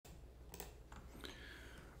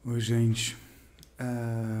Oi, gente.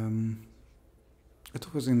 Eu tô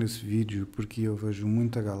fazendo esse vídeo porque eu vejo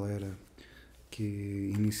muita galera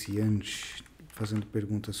iniciante, fazendo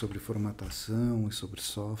perguntas sobre formatação e sobre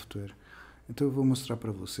software. Então eu vou mostrar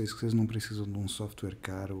para vocês que vocês não precisam de um software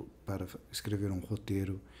caro para escrever um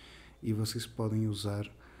roteiro e vocês podem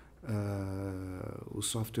usar o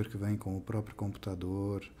software que vem com o próprio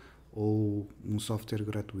computador ou um software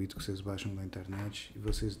gratuito que vocês baixam na internet, e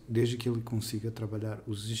vocês, desde que ele consiga trabalhar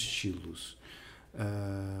os estilos.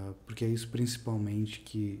 Porque é isso principalmente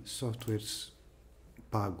que softwares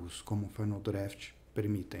pagos como o Final Draft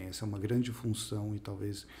permitem. Essa é uma grande função e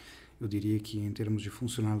talvez eu diria que em termos de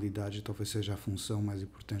funcionalidade talvez seja a função mais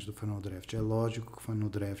importante do Final Draft. É lógico que o Final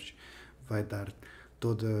Draft vai dar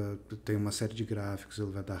tem uma série de gráficos, ele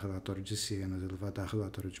vai dar relatório de cenas, ele vai dar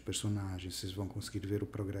relatório de personagens, vocês vão conseguir ver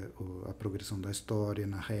a progressão da história,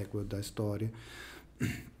 na régua da história.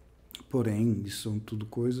 Porém, isso são tudo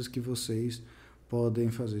coisas que vocês podem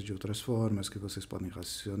fazer de outras formas, que vocês podem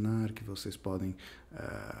racionar, que vocês podem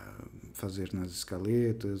fazer nas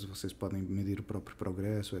escaletas, vocês podem medir o próprio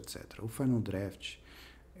progresso, etc. O Final Draft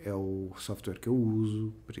é o software que eu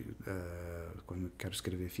uso quando quero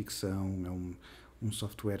escrever ficção. É um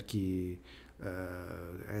software que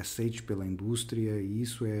é aceito pela indústria, e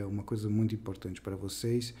isso é uma coisa muito importante para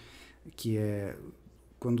vocês, que é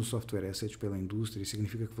quando o software é aceito pela indústria,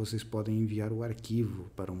 significa que vocês podem enviar o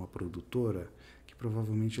arquivo para uma produtora que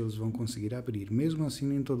provavelmente eles vão conseguir abrir. Mesmo assim,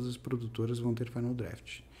 nem todas as produtoras vão ter Final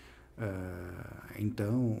Draft.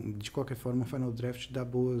 Então, de qualquer forma, o Final Draft dá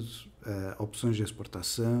boas opções de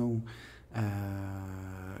exportação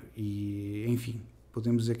e, enfim,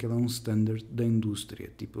 podemos dizer que ela é um standard da indústria.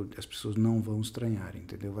 Tipo, as pessoas não vão estranhar,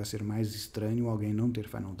 entendeu? Vai ser mais estranho alguém não ter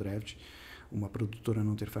Final Draft, uma produtora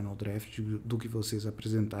não ter Final Draft, do que vocês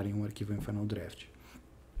apresentarem um arquivo em Final Draft.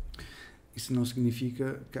 Isso não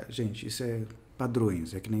significa... Gente, isso é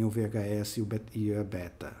padrões. É que nem o VHS e a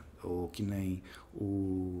beta, ou que nem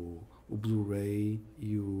o Blu-ray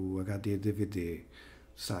e o HD DVD,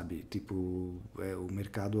 sabe? Tipo, o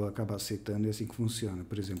mercado acaba aceitando, e é assim que funciona.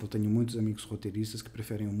 Por exemplo, eu tenho muitos amigos roteiristas que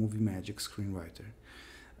preferem o Movie Magic Screenwriter.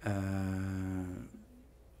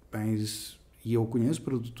 E eu conheço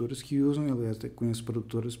produtoras que usam, aliás, conheço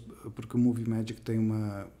produtoras porque o Movie Magic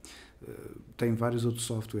tem vários outros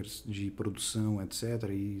softwares de produção, etc.,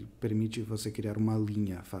 e permite você criar uma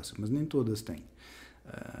linha fácil, mas nem todas têm.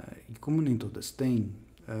 E como nem todas têm,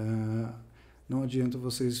 não adianta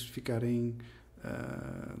vocês ficarem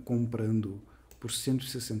comprando por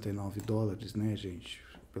 $169, né, gente?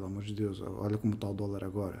 Pelo amor de Deus, olha como está o dólar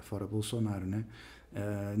agora, fora Bolsonaro, né?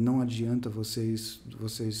 Não adianta vocês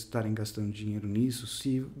estarem gastando dinheiro nisso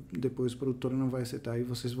se depois o produtor não vai aceitar e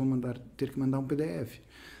vocês vão ter que mandar um PDF.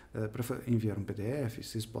 Para enviar um PDF,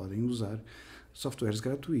 vocês podem usar softwares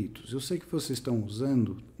gratuitos. Eu sei que vocês estão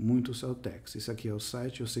usando muito o Celtex. Esse aqui é o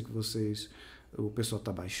site. Eu sei que o pessoal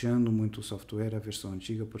está baixando muito o software, a versão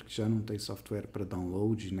antiga, porque já não tem software para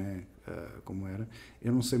download, né, como era.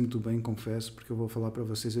 Eu não sei muito bem, confesso, porque eu vou falar para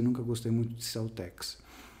vocês, eu nunca gostei muito de Celtex.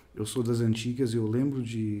 Eu sou das antigas e eu lembro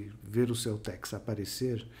de ver o Celtex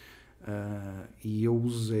aparecer, e eu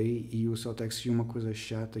usei, e o Celtex tinha uma coisa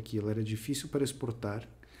chata, que ele era difícil para exportar,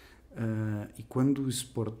 e quando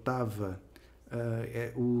exportava,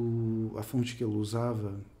 a fonte que ele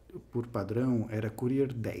usava por padrão era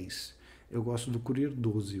Courier 10. Eu gosto do Courier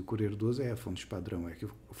 12. O Courier 12 é a fonte padrão, é que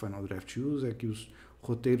o Final Draft usa, é que os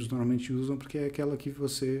roteiros normalmente usam, porque é aquela que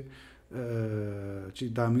você te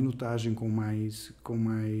dá a minutagem com mais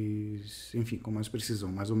precisão,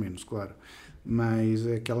 mais ou menos, claro. Mas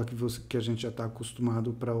é aquela que a gente já está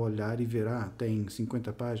acostumado para olhar e ver, tem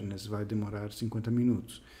 50 páginas, vai demorar 50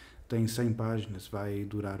 minutos. Tem 100 páginas, vai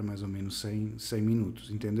durar mais ou menos 100 minutos,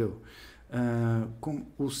 entendeu? Com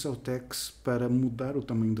o Celtex, para mudar o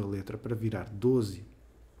tamanho da letra para virar 12,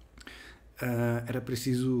 era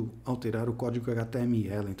preciso alterar o código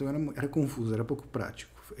HTML, então era confuso, era pouco prático.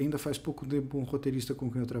 Ainda faz pouco tempo, um roteirista com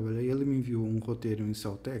quem eu trabalhei, ele me enviou um roteiro em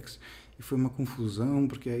Celtex e foi uma confusão,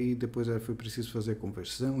 porque aí depois foi preciso fazer a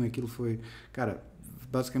conversão, e aquilo foi, cara,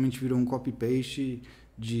 basicamente virou um copy-paste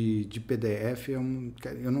de PDF. Eu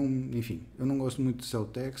não gosto muito de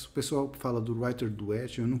Celtex. O pessoal fala do Writer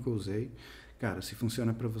Duet, eu nunca usei. Cara, se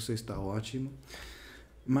funciona para vocês está ótimo.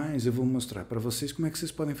 Mas eu vou mostrar para vocês como é que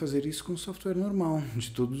vocês podem fazer isso com software normal,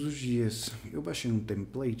 de todos os dias. Eu baixei um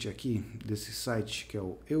template aqui desse site, que é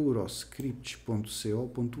o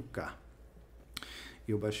euroscript.co.k.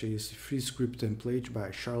 Eu baixei esse Free Script Template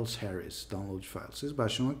by Charles Harris, download file. Vocês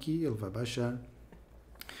baixam aqui, ele vai baixar.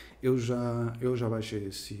 Eu já baixei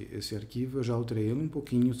esse arquivo, eu já alterei ele um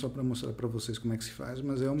pouquinho, só para mostrar para vocês como é que se faz,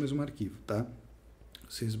 mas é o mesmo arquivo, tá?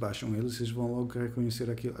 Vocês baixam ele, vocês vão logo reconhecer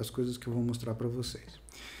aqui as coisas que eu vou mostrar para vocês.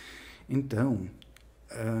 Então,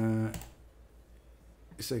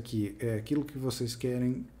 isso aqui é aquilo que vocês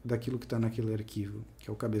querem daquilo que está naquele arquivo, que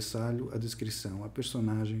é o cabeçalho, a descrição, a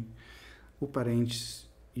personagem, o parênteses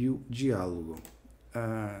e o diálogo.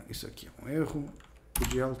 Isso aqui é um erro.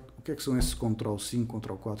 O que são esses Ctrl 5,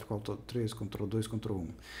 Ctrl 4, Ctrl 3, Ctrl 2, Ctrl 1?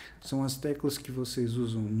 São as teclas que vocês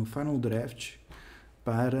usam no Final Draft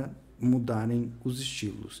para mudarem os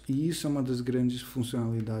estilos. E isso é uma das grandes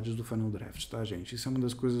funcionalidades do Final Draft, tá, gente? Isso é uma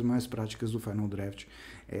das coisas mais práticas do Final Draft,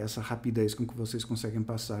 é essa rapidez com que vocês conseguem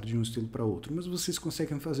passar de um estilo para outro. Mas vocês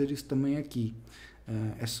conseguem fazer isso também aqui.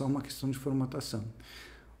 É só uma questão de formatação.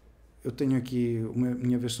 Eu tenho aqui,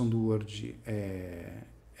 minha versão do Word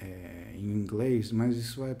em inglês, mas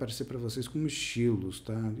isso vai aparecer para vocês como estilos,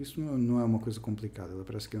 tá? Isso não é uma coisa complicada, ela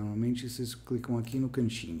aparece que normalmente vocês clicam aqui no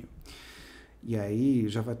cantinho. E aí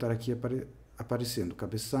já vai estar aqui aparecendo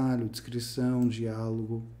cabeçalho, descrição,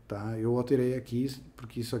 diálogo, tá? Eu alterei aqui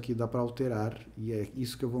porque isso aqui dá para alterar e é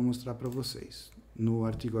isso que eu vou mostrar para vocês. No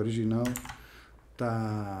artigo original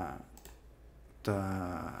tá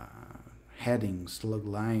headings,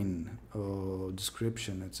 logline,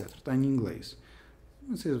 description, etc. Tá em inglês.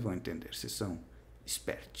 Vocês vão entender, vocês são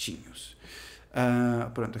espertinhos.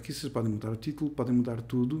 Pronto, aqui vocês podem mudar o título, podem mudar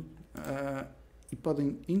tudo. E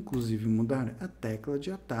podem, inclusive, mudar a tecla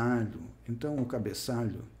de atalho. Então, o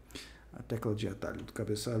cabeçalho, a tecla de atalho do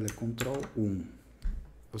cabeçalho é Ctrl 1.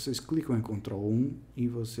 Vocês clicam em Ctrl 1 e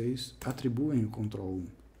vocês atribuem o Ctrl 1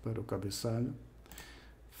 para o cabeçalho.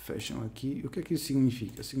 Fecham aqui. O que é que isso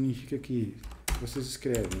significa? Significa que vocês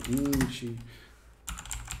escrevem int,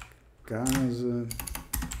 casa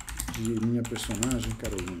de minha personagem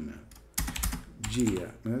Carolina.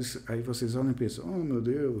 Dia, mas aí vocês olham e pensam, oh meu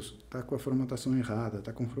Deus, tá com a formatação errada,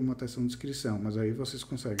 tá com formatação de descrição, mas aí vocês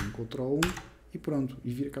conseguem Ctrl 1 e pronto,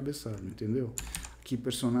 e vira cabeçalho, entendeu? Aqui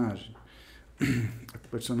personagem, a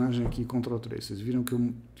personagem aqui Ctrl 3, vocês viram que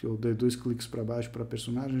eu dei 2 cliques para baixo para a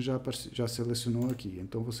personagem, já selecionou aqui,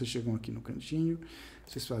 então vocês chegam aqui no cantinho,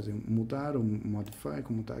 vocês fazem mudar ou modify,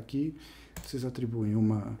 como está aqui, vocês atribuem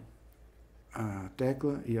a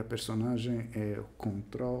tecla e a personagem é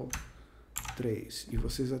Ctrl 3 e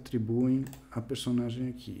vocês atribuem a personagem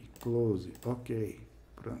aqui, close, ok,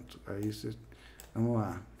 pronto, aí vocês, vamos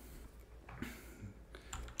lá,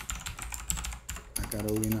 a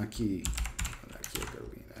Carolina aqui, olha aqui a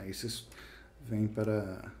Carolina, aí vocês vêm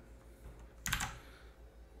para,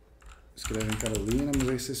 escrevem Carolina, mas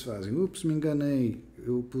aí vocês fazem, ups, me enganei,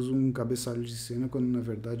 eu pus um cabeçalho de cena quando na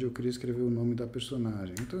verdade eu queria escrever o nome da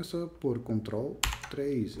personagem, então é só pôr Ctrl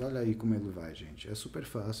 3, olha aí como ele vai, gente, é super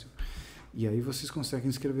fácil. E aí vocês conseguem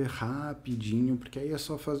escrever rapidinho, porque aí é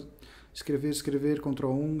só escrever, Ctrl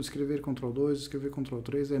 1, escrever Ctrl 2, escrever Ctrl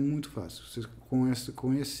 3, é muito fácil. Vocês,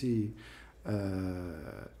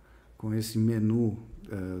 com esse menu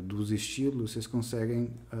dos estilos, vocês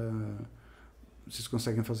conseguem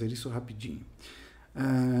fazer isso rapidinho.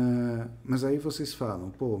 Mas aí vocês falam,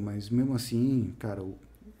 pô, mas mesmo assim, cara, o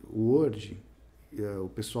Word... o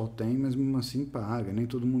pessoal tem, mas mesmo assim paga, nem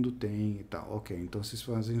todo mundo tem e tal. Ok, então vocês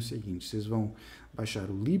fazem o seguinte, vocês vão baixar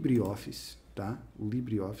o LibreOffice, tá? O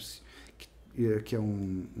LibreOffice, que é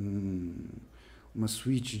uma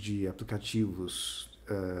suite de aplicativos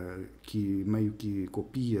que meio que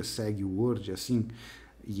copia, segue o Word, assim,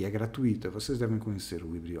 e é gratuita. Vocês devem conhecer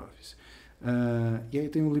o LibreOffice. E aí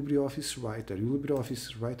tem o LibreOffice Writer, e o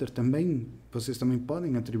LibreOffice Writer também, vocês também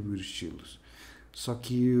podem atribuir estilos. Só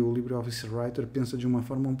que o LibreOffice Writer pensa de uma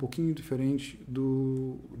forma um pouquinho diferente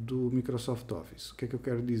do Microsoft Office. O que é que eu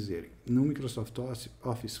quero dizer? No Microsoft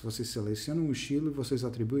Office, vocês selecionam o estilo e vocês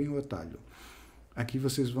atribuem o atalho. Aqui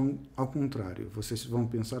vocês vão ao contrário, vocês vão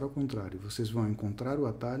pensar ao contrário. Vocês vão encontrar o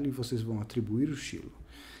atalho e vocês vão atribuir o estilo.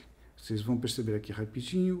 Vocês vão perceber aqui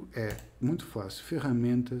rapidinho, é muito fácil.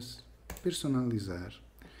 Ferramentas, personalizar.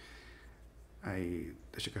 Aí,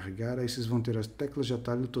 deixa carregar, aí vocês vão ter as teclas de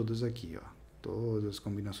atalho todas aqui, ó. Todas as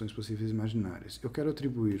combinações possíveis e imaginárias. Eu quero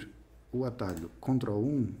atribuir o atalho Ctrl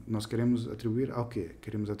 1, nós queremos atribuir ao quê?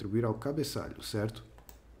 Queremos atribuir ao cabeçalho, certo?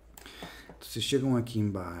 Vocês chegam aqui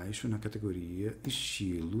embaixo na categoria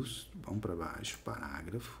Estilos, vão para baixo,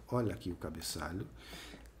 parágrafo, olha aqui o cabeçalho.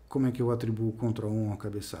 Como é que eu atribuo o Ctrl 1 ao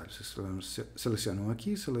cabeçalho? Vocês selecionam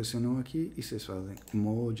aqui e vocês fazem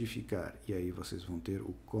modificar. E aí vocês vão ter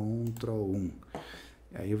o Ctrl 1.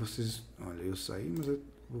 E aí vocês, olha, eu saí, mas eu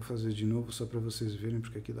vou fazer de novo só para vocês verem,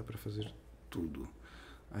 porque aqui dá para fazer tudo.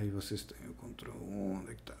 Aí vocês têm o Ctrl 1,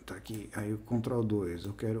 onde é que tá? Tá aqui. Aí o Ctrl 2,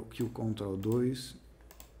 eu quero que o Ctrl 2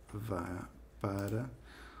 vá para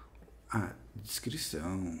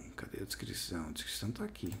Descrição. Cadê a descrição? A descrição está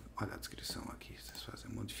aqui. Olha a descrição aqui. Vocês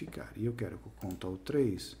fazem modificar. E eu quero que o Ctrl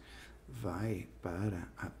 3 vai para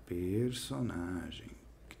a personagem,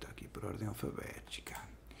 que está aqui por ordem alfabética.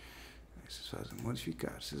 Aí vocês fazem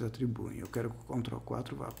modificar. Vocês atribuem. Eu quero que o Ctrl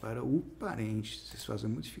 4 vá para o parente. Vocês fazem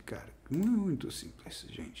modificar. Muito simples,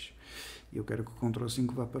 gente. E eu quero que o Ctrl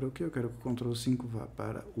 5 vá para o quê? Eu quero que o Ctrl 5 vá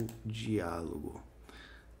para o diálogo.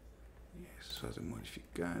 Vocês fazem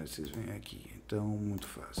modificar, vocês vêm aqui. Então, muito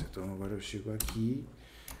fácil. Então, agora eu chego aqui,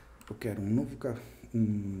 eu quero um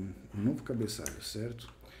novo cabeçalho,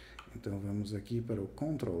 certo? Então, vamos aqui para o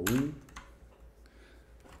Ctrl 1.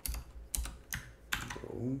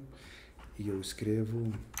 Ctrl 1. E eu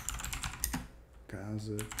escrevo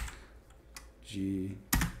casa de,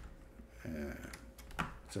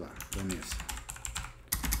 sei lá, Vanessa.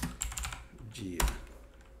 Dia.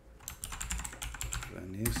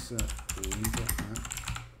 Vanessa limpa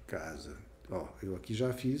a casa. Ó, eu aqui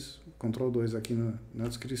já fiz Ctrl 2 aqui na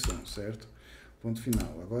descrição, certo? Ponto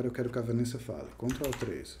final. Agora eu quero que a Vanessa fale. Ctrl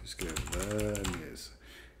 3, escrevo Vanessa.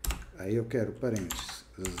 Aí eu quero parênteses.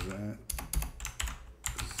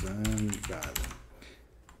 Zangada.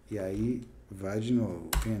 E aí vai de novo.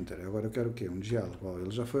 Enter. Agora eu quero o quê? Um diálogo. Ó,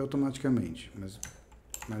 ele já foi automaticamente, mas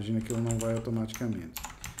imagina que ele não vai automaticamente.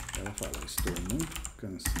 Ela fala, estou muito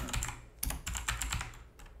cansada.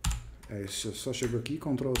 Eu só chego aqui,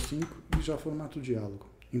 Ctrl 5 e já formato o diálogo.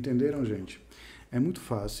 Entenderam, gente? É muito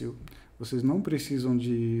fácil. Vocês não precisam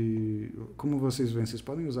de... Como vocês veem, vocês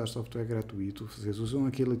podem usar software gratuito. Vocês usam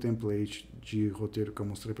aquele template de roteiro que eu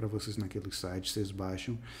mostrei para vocês naquele site. Vocês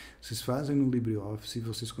baixam. Vocês fazem no LibreOffice e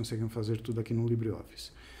vocês conseguem fazer tudo aqui no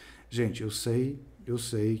LibreOffice. Gente, eu sei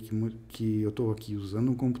que eu estou aqui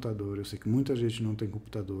usando um computador. Eu sei que muita gente não tem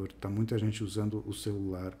computador. Tá muita gente usando o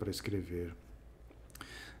celular para escrever.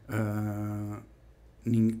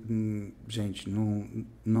 Gente,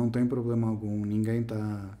 não tem problema algum, ninguém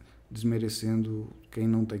está desmerecendo quem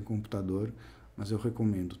não tem computador, mas eu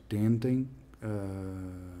recomendo, tentem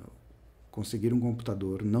conseguir um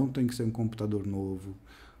computador. Não tem que ser um computador novo,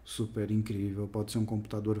 super incrível, pode ser um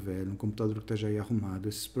computador velho, um computador que esteja aí arrumado.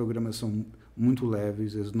 Esses programas são muito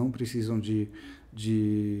leves, eles não precisam de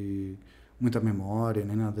muita memória,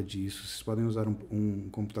 nem nada disso. Vocês podem usar um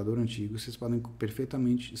computador antigo, vocês podem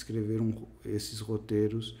perfeitamente escrever esses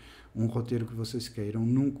roteiros, um roteiro que vocês queiram,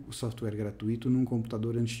 num software gratuito, num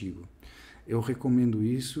computador antigo. Eu recomendo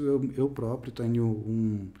isso. Eu próprio tenho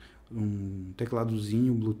um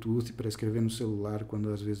tecladozinho Bluetooth para escrever no celular quando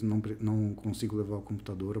às vezes não consigo levar o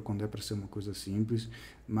computador, ou quando é para ser uma coisa simples,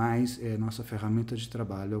 mas nossa ferramenta de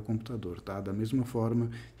trabalho é o computador, tá? Da mesma forma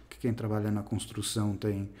que quem trabalha na construção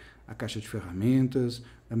tem a caixa de ferramentas,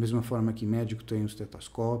 da mesma forma que médico tem o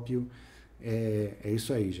estetoscópio. É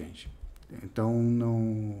isso aí, gente. Então,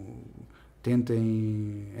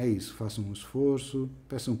 tentem, façam um esforço,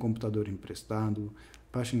 peçam um computador emprestado,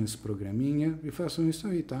 baixem esse programinha e façam isso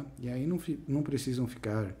aí, tá? E aí não precisam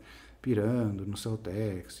ficar pirando no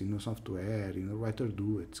Celtex, no software, no Writer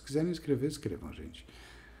Do It. Se quiserem escrever, escrevam, gente.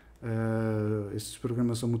 Esses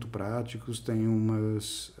programas são muito práticos, tem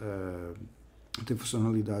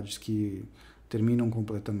funcionalidades que terminam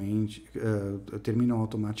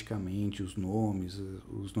automaticamente os nomes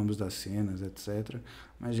das cenas, etc.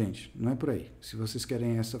 Mas, gente, não é por aí. Se vocês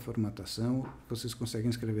querem essa formatação, vocês conseguem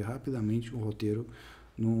escrever rapidamente um roteiro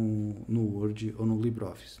no Word ou no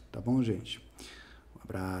LibreOffice. Tá bom, gente? Um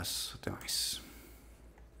abraço, até mais.